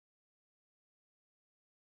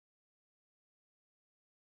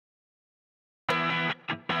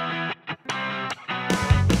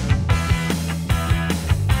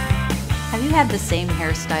had the same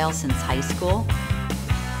hairstyle since high school?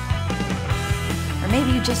 Or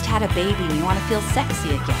maybe you just had a baby and you want to feel sexy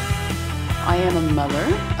again. I am a mother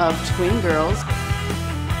of twin girls.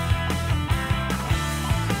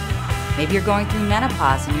 Maybe you're going through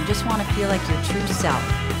menopause and you just want to feel like your true self.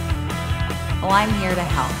 Well, I'm here to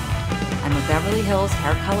help. I'm a Beverly Hills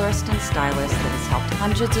hair colorist and stylist that has helped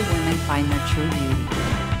hundreds of women find their true beauty.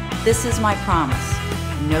 This is my promise.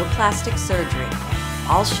 No plastic surgery.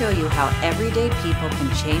 I'll show you how everyday people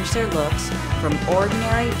can change their looks from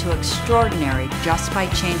ordinary to extraordinary just by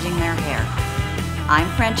changing their hair. I'm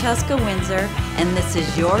Francesca Windsor, and this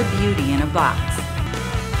is your beauty in a box.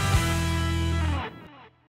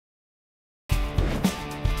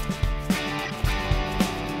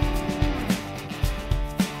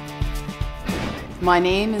 My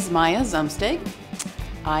name is Maya Zumsteg.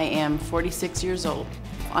 I am 46 years old.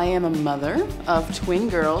 I am a mother of twin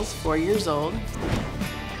girls, 4 years old.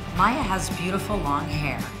 Maya has beautiful long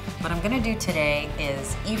hair. What I'm going to do today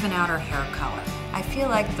is even out her hair color. I feel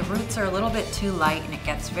like the roots are a little bit too light and it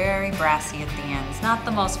gets very brassy at the ends. Not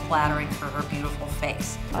the most flattering for her beautiful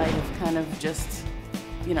face. I have kind of just,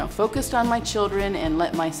 focused on my children and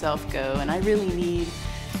let myself go, and I really need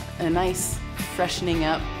a nice freshening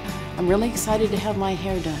up. I'm really excited to have my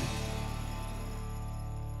hair done.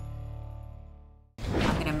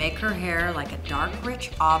 I'm going to make her hair like a dark,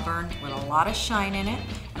 rich auburn with a lot of shine in it,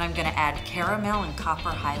 and I'm going to add caramel and copper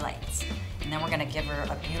highlights. And then we're going to give her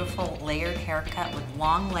a beautiful layered haircut with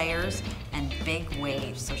long layers and big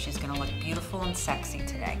waves, so she's going to look beautiful and sexy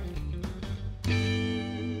today.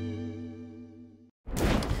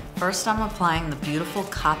 First, I'm applying the beautiful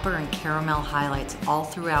copper and caramel highlights all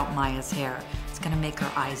throughout Maya's hair. It's going to make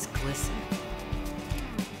her eyes glisten.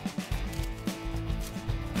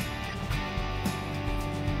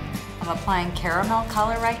 I'm applying caramel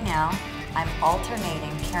color right now. I'm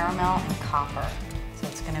alternating caramel and copper. So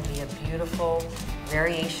it's going to be a beautiful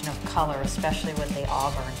variation of color, especially with the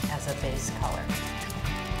auburn as a base color.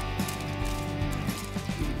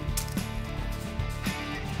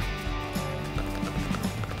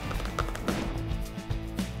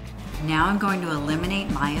 Now I'm going to eliminate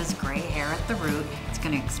Maya's gray hair at the root. It's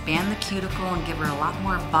going to expand the cuticle and give her a lot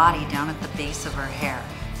more body down at the base of her hair.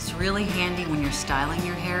 It's really handy when you're styling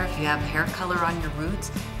your hair. If you have hair color on your roots,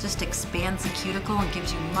 it just expands the cuticle and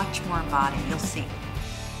gives you much more body. You'll see.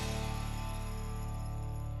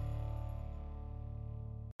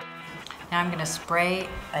 Now I'm going to spray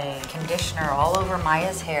a conditioner all over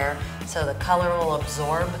Maya's hair so the color will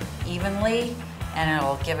absorb evenly and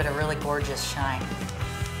it'll give it a really gorgeous shine.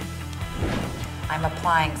 I'm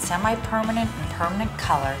applying semi-permanent and permanent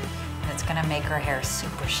color, and it's going to make her hair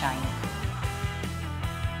super shiny.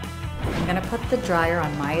 I'm going to put the dryer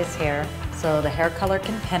on Maya's hair so the hair color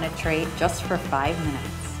can penetrate just for 5 minutes.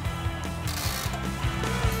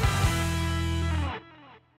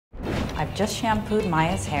 I've just shampooed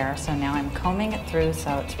Maya's hair, so now I'm combing it through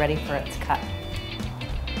so it's ready for its cut.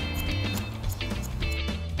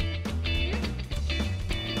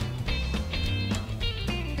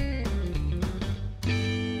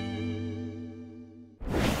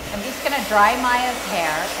 I'm going to dry Maya's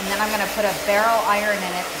hair, and then I'm going to put a barrel iron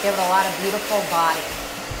in it to give it a lot of beautiful body.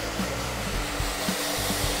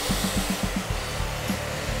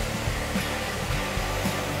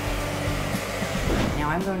 Now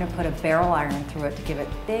I'm going to put a barrel iron through it to give it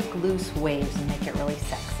big, loose waves and make it really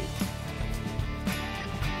sexy.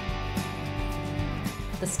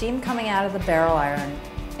 The steam coming out of the barrel iron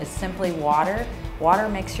is simply water. Water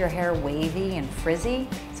makes your hair wavy and frizzy,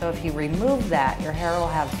 so if you remove that, your hair will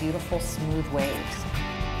have beautiful, smooth waves.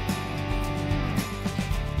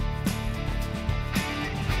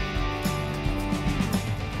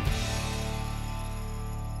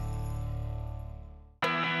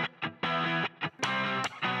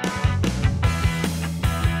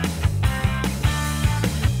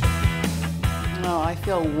 Oh, I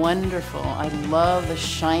feel wonderful. I love the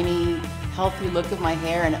shiny, healthy look of my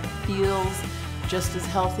hair, and it feels just as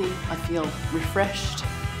healthy. I feel refreshed.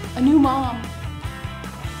 A new mom.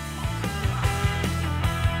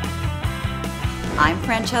 I'm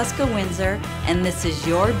Francesca Windsor, and this is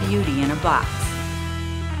your beauty in a box.